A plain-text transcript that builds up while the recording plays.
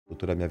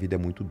doutora, minha vida é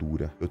muito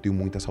dura. Eu tenho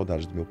muita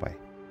saudade do meu pai.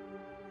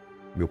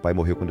 Meu pai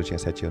morreu quando eu tinha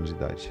 7 anos de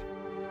idade.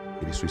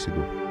 Ele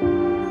suicidou.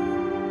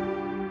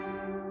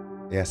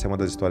 Essa é uma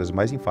das histórias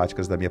mais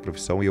enfáticas da minha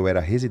profissão e eu era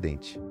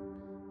residente.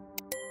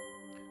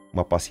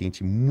 Uma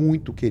paciente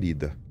muito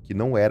querida, que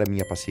não era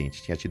minha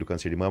paciente, tinha tido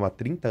câncer de mama há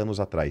 30 anos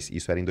atrás,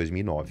 isso era em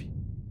 2009.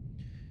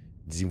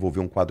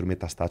 Desenvolveu um quadro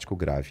metastático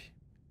grave.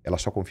 Ela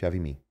só confiava em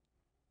mim.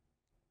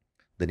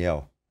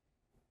 Daniel,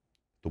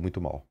 tô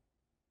muito mal.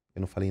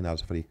 Eu não falei nada,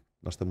 só falei,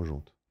 nós estamos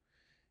juntos.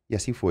 E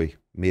assim foi.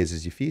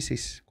 Meses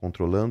difíceis,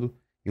 controlando,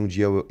 e um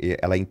dia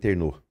ela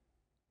internou.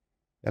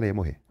 Ela ia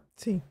morrer.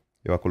 Sim.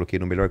 Eu a coloquei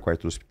no melhor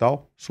quarto do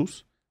hospital,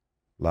 SUS,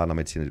 lá na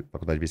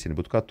Faculdade de Medicina de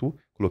Botucatu,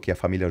 coloquei a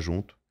família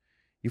junto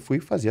e fui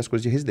fazer as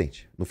coisas de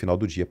residente. No final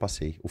do dia,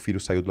 passei. O filho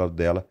saiu do lado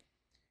dela,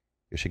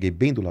 eu cheguei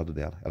bem do lado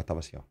dela. Ela estava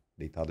assim, ó,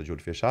 deitada de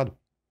olho fechado.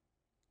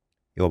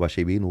 Eu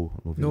abaixei bem no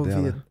ouvido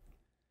dela.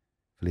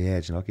 Falei,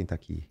 Edna, olha quem tá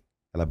aqui.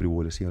 Ela abriu o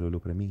olho assim, ela olhou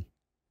pra mim.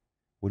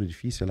 Olho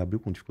difícil, ela abriu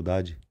com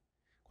dificuldade.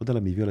 Quando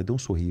ela me viu, ela deu um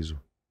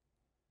sorriso.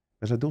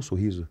 Mas ela deu um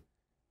sorriso.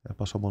 Ela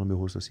passou a mão no meu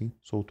rosto assim,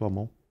 soltou a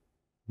mão,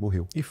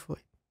 morreu. E foi.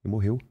 E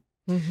morreu.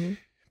 Uhum.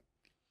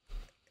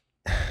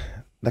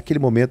 Naquele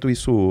momento,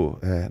 isso...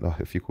 não,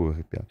 eu fico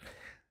arrepiado.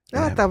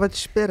 Ela estava te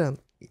esperando.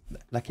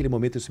 Naquele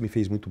momento, isso me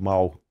fez muito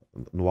mal,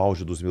 no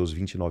auge dos meus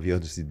 29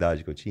 anos de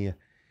idade que eu tinha.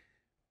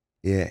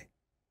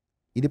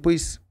 E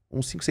depois,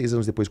 uns 5, 6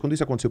 anos depois, quando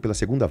isso aconteceu pela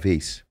segunda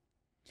vez,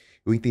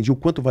 eu entendi o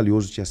quanto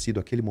valioso tinha sido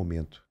aquele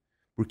momento.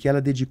 Porque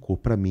ela dedicou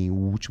para mim o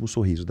último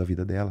sorriso da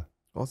vida dela.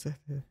 Com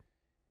certeza.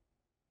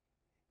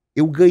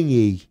 Eu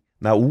ganhei,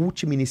 na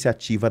última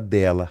iniciativa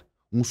dela,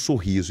 um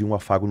sorriso e um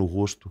afago no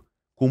rosto,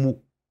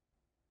 como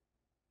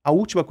a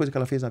última coisa que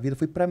ela fez na vida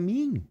foi para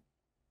mim.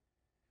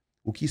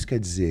 O que isso quer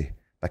dizer?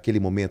 Naquele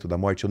momento da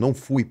morte, eu não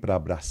fui para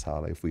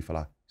abraçá-la, eu fui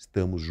falar,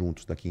 estamos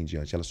juntos daqui em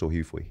diante. Ela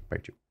sorriu e foi,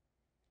 partiu.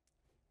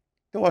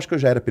 Então eu acho que eu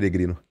já era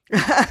peregrino.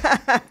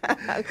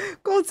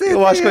 Com certeza.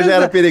 Eu acho que eu já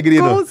era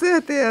peregrino. Com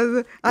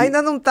certeza.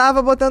 Ainda não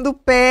estava botando o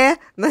pé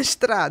na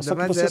estrada. Só que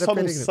mas você era só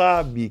peregrino. não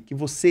sabe que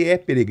você é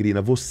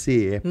peregrina.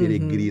 Você é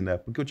peregrina.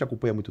 Porque eu te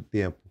acompanho há muito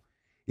tempo.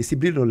 Esse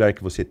brilho no olhar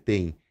que você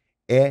tem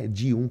é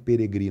de um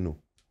peregrino.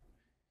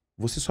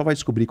 Você só vai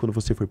descobrir quando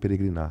você for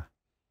peregrinar.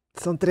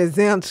 São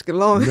 300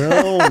 quilômetros?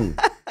 Não!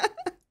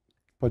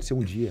 Pode ser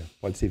um dia,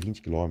 pode ser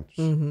 20 quilômetros.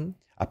 Uhum.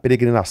 A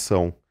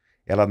peregrinação,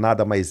 ela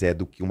nada mais é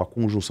do que uma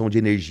conjunção de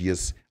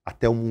energias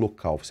até um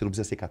local. Você não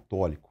precisa ser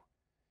católico.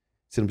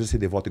 Você não precisa ser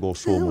devoto igual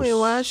somos. Não,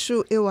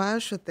 eu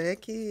acho até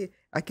que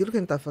aquilo que a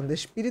gente está falando é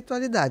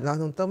espiritualidade. Nós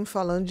não estamos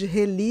falando de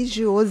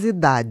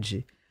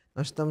religiosidade.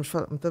 Nós estamos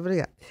falando... Muito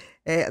obrigada.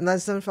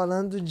 Nós estamos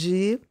falando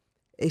de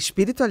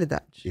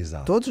espiritualidade.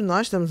 Exato. Todos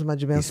nós temos uma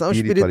dimensão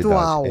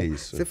espiritual. É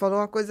isso. Você falou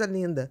uma coisa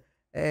linda.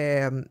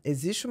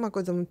 Existe uma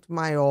coisa muito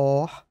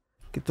maior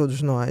que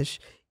todos nós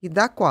e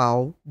da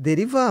qual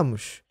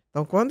derivamos.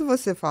 Então, quando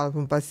você fala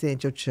para um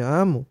paciente, eu te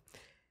amo,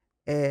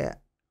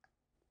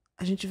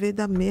 a gente veio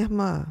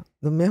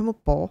do mesmo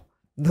pó,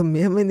 da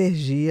mesma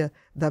energia,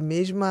 da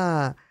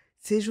mesma...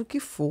 seja o que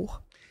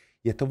for.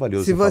 E é tão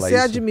valioso Se você falar você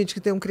isso. admite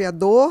que tem um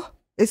criador,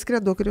 esse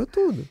criador criou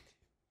tudo.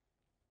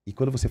 E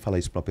quando você fala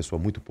isso para uma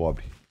pessoa muito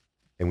pobre,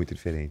 é muito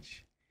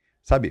diferente.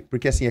 Sabe?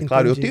 Porque assim, é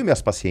claro, eu tenho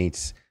minhas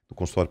pacientes do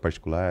consultório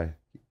particular.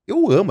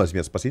 Eu amo as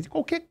minhas pacientes,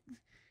 qualquer...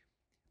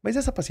 Mas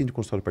essa paciente de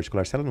consultório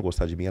particular, se ela não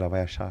gostar de mim, ela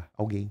vai achar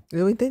alguém.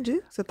 Eu entendi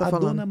o que você está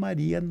falando. A Dona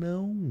Maria,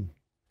 não.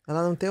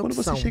 Ela não tem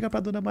opção. Quando você chega para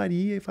Dona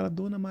Maria e fala,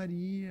 Dona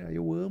Maria,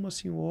 eu amo a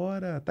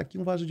senhora, tá aqui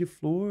um vaso de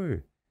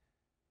flor.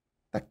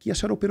 Tá aqui, a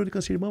senhora operou de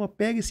câncer de mama,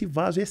 pega esse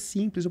vaso, é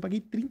simples, eu paguei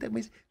 30,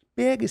 mas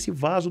pega esse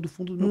vaso do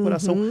fundo do meu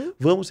coração,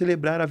 vamos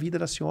celebrar a vida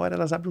da senhora,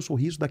 elas abrem um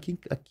sorriso daqui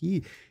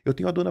aqui. Eu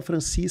tenho a Dona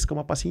Francisca,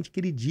 uma paciente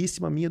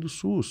queridíssima minha do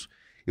SUS.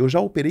 Eu já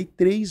operei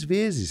 3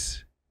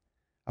 vezes.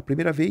 A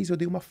primeira vez eu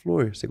dei uma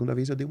flor, a segunda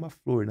vez eu dei uma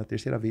flor, na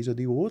terceira vez eu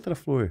dei outra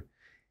flor.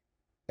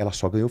 Ela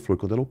só ganhou flor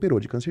quando ela operou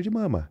de câncer de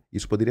mama.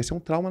 Isso poderia ser um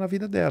trauma na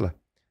vida dela.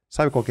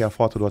 Sabe qual que é a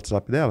foto do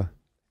WhatsApp dela?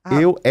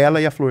 Eu, ela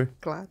e a flor.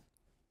 Claro.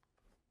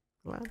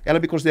 Claro. Ela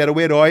me considera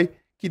o herói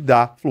que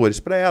dá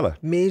flores para ela.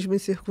 Mesmo em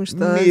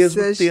circunstâncias...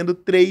 Mesmo tendo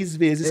 3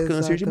 vezes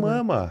câncer de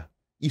mama.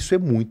 Isso é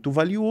muito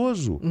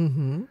valioso.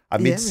 A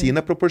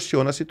medicina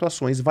proporciona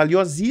situações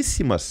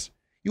valiosíssimas.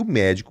 E o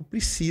médico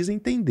precisa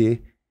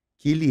entender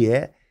que ele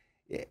é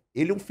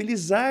um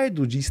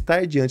felizardo de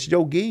estar diante de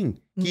alguém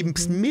que,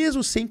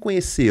 mesmo sem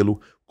conhecê-lo,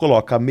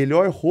 coloca a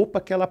melhor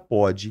roupa que ela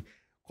pode,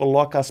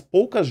 coloca as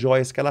poucas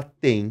joias que ela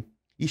tem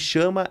e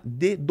chama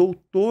de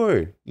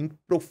doutor em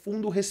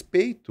profundo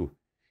respeito.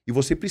 E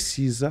você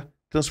precisa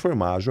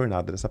transformar a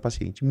jornada dessa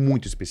paciente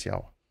muito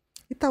especial.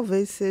 E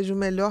talvez seja o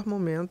melhor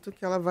momento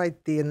que ela vai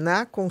ter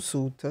na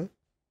consulta.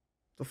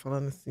 Estou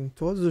falando assim,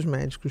 todos os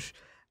médicos...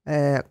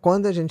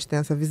 quando a gente tem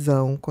essa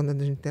visão,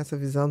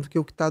 do que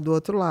o que está do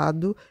outro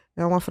lado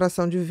é uma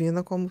fração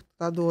divina como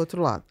está do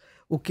outro lado.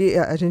 O que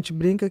a gente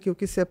brinca que o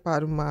que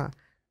separa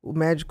o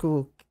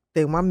médico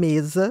tem uma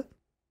mesa,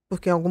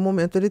 porque em algum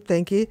momento ele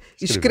tem que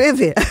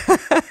escrever.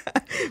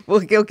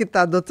 Porque o que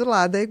está do outro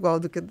lado é igual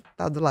do que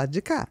está do lado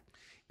de cá.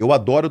 Eu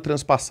adoro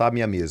transpassar a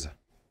minha mesa.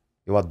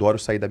 Eu adoro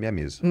sair da minha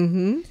mesa.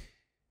 Uhum.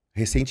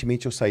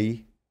 Recentemente eu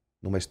saí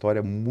numa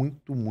história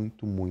muito,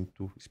 muito,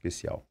 muito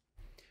especial.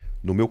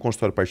 No meu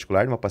consultório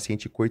particular, uma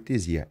paciente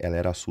cortesia. Ela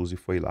era a Suzy e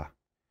foi lá,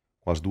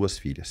 com as 2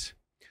 filhas.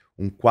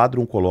 Um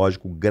quadro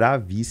oncológico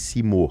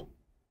gravíssimo.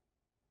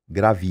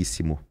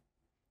 Gravíssimo.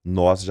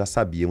 Nós já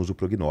sabíamos o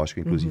prognóstico,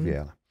 inclusive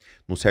ela.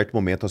 Num certo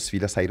momento, as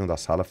filhas saíram da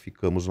sala,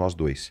 ficamos nós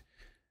 2.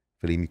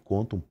 Falei, me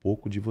conta um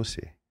pouco de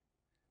você.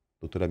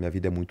 Doutora, minha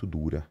vida é muito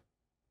dura.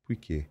 Por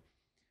quê?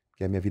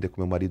 Porque a minha vida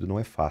com meu marido não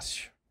é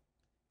fácil.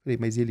 Falei,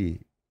 mas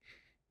ele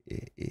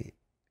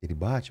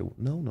bate?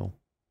 Não.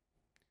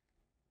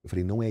 Eu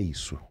falei, não é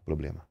isso o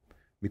problema.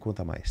 Me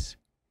conta mais.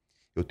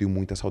 Eu tenho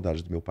muita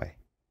saudade do meu pai.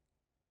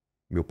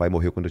 Meu pai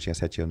morreu quando eu tinha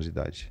 7 anos de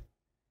idade.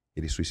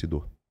 Ele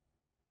suicidou.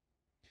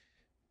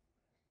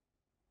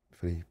 Eu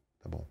falei,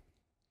 tá bom.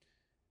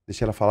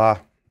 Deixei ela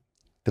falar,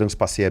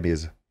 transpassei a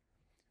mesa.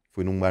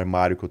 Fui num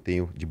armário que eu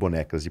tenho de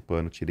bonecas de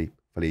pano, tirei.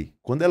 Falei,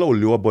 quando ela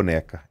olhou a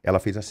boneca, ela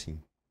fez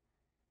assim.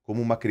 Como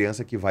uma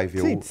criança que vai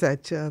ver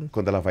 7 anos.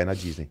 Quando ela vai na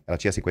Disney. Ela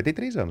tinha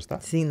 53 anos, tá?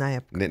 Sim, na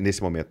época.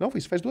 Nesse momento. Não,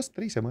 isso faz 2,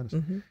 3 semanas.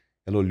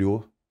 Ela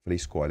olhou, falei,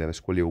 escolhe. Ela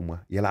escolheu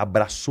uma. E ela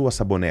abraçou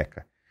essa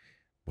boneca.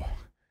 Bom,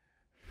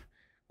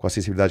 com a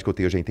sensibilidade que eu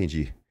tenho, eu já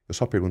entendi. Eu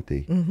só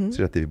perguntei, você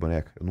já teve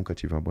boneca? Eu nunca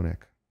tive uma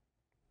boneca.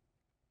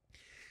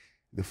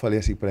 Eu falei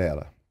assim pra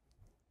ela,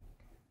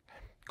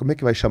 como é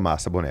que vai chamar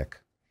essa boneca?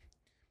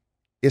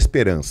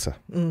 Esperança.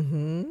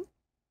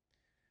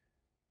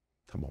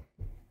 Tá bom.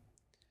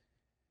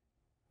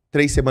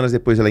 3 semanas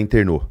depois ela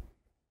internou.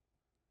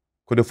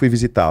 Quando eu fui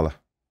visitá-la,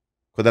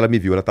 quando ela me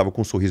viu, ela tava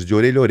com um sorriso de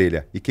orelha a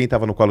orelha. E quem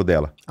tava no colo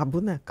dela? A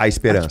boneca. A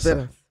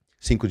Esperança.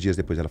 5 dias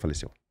depois ela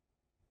faleceu.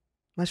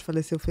 Mas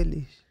faleceu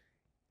feliz.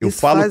 Eu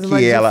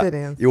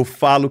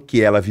falo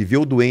que ela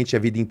viveu doente a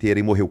vida inteira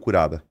e morreu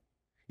curada.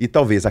 E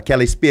talvez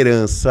aquela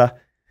esperança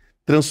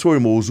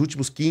transformou os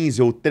últimos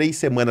 15 ou 3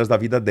 semanas da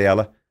vida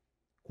dela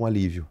com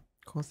alívio.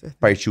 Com certeza.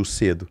 Partiu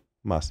cedo,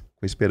 mas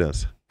com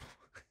esperança.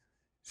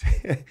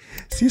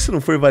 Se isso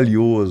não for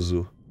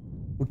valioso,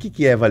 o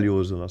que é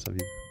valioso na nossa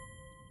vida?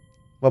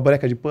 Uma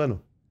boneca de pano?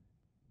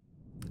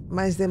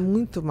 Mas é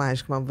muito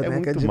mais que uma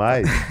boneca de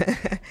mais.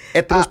 pano.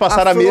 É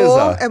transpassar a flor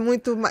mesa. É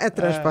muito mais. É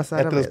transpassar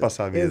a mesa. É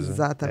transpassar a mesa.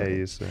 Exatamente.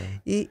 É isso.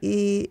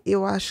 E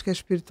eu acho que a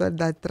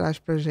espiritualidade traz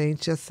pra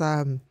gente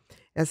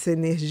essa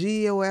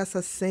energia ou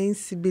essa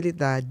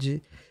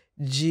sensibilidade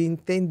de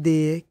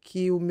entender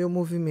que o meu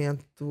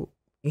movimento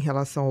em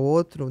relação ao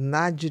outro,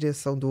 na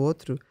direção do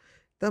outro,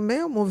 também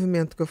é um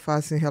movimento que eu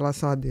faço em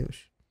relação a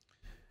Deus.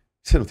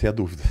 Você não tem a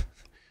dúvida.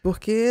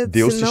 Porque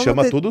Deus te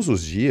chama todos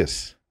os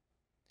dias.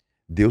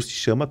 Deus te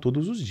chama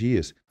todos os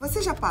dias. Você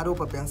já parou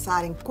para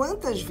pensar em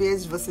quantas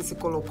vezes você se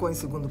colocou em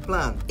segundo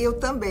plano? Eu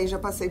também já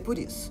passei por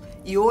isso.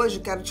 E hoje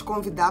quero te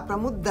convidar para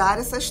mudar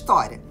essa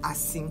história,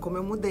 assim como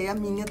eu mudei a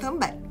minha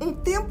também. Um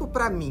Tempo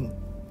para Mim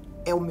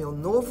é o meu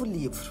novo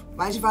livro,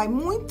 mas vai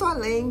muito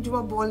além de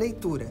uma boa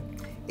leitura.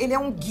 Ele é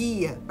um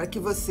guia para que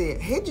você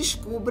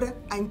redescubra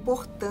a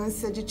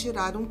importância de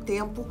tirar um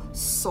tempo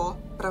só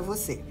para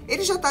você.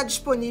 Ele já está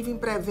disponível em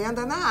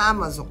pré-venda na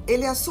Amazon.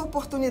 Ele é a sua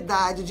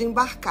oportunidade de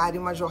embarcar em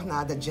uma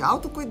jornada de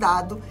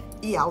autocuidado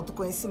e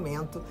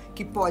autoconhecimento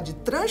que pode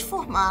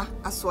transformar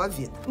a sua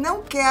vida.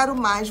 Não quero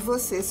mais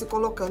você se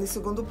colocando em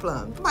segundo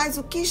plano, mas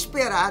o que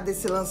esperar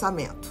desse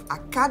lançamento? A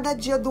cada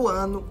dia do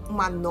ano,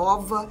 uma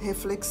nova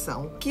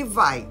reflexão que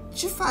vai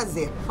te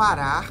fazer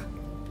parar,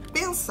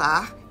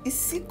 pensar e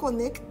se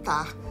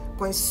conectar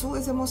com as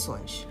suas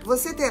emoções.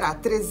 Você terá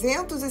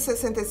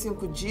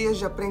 365 dias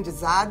de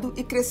aprendizado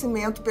e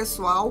crescimento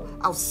pessoal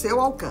ao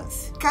seu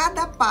alcance.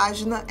 Cada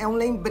página é um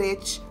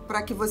lembrete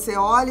para que você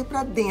olhe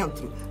para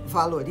dentro,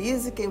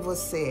 valorize quem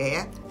você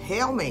é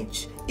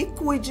realmente e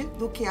cuide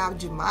do que há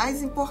de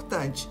mais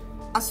importante,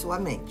 a sua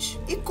mente.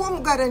 E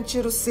como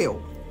garantir o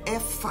seu? É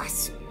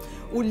fácil.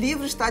 O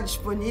livro está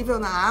disponível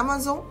na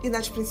Amazon e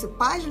nas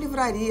principais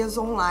livrarias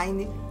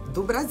online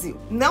do Brasil.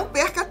 Não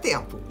perca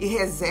tempo e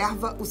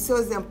reserva o seu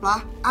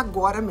exemplar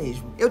agora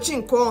mesmo. Eu te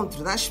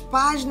encontro nas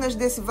páginas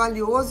desse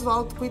valioso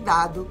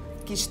autocuidado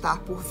que está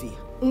por vir.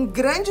 Um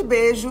grande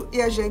beijo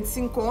e a gente se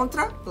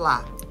encontra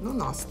lá no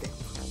nosso tempo.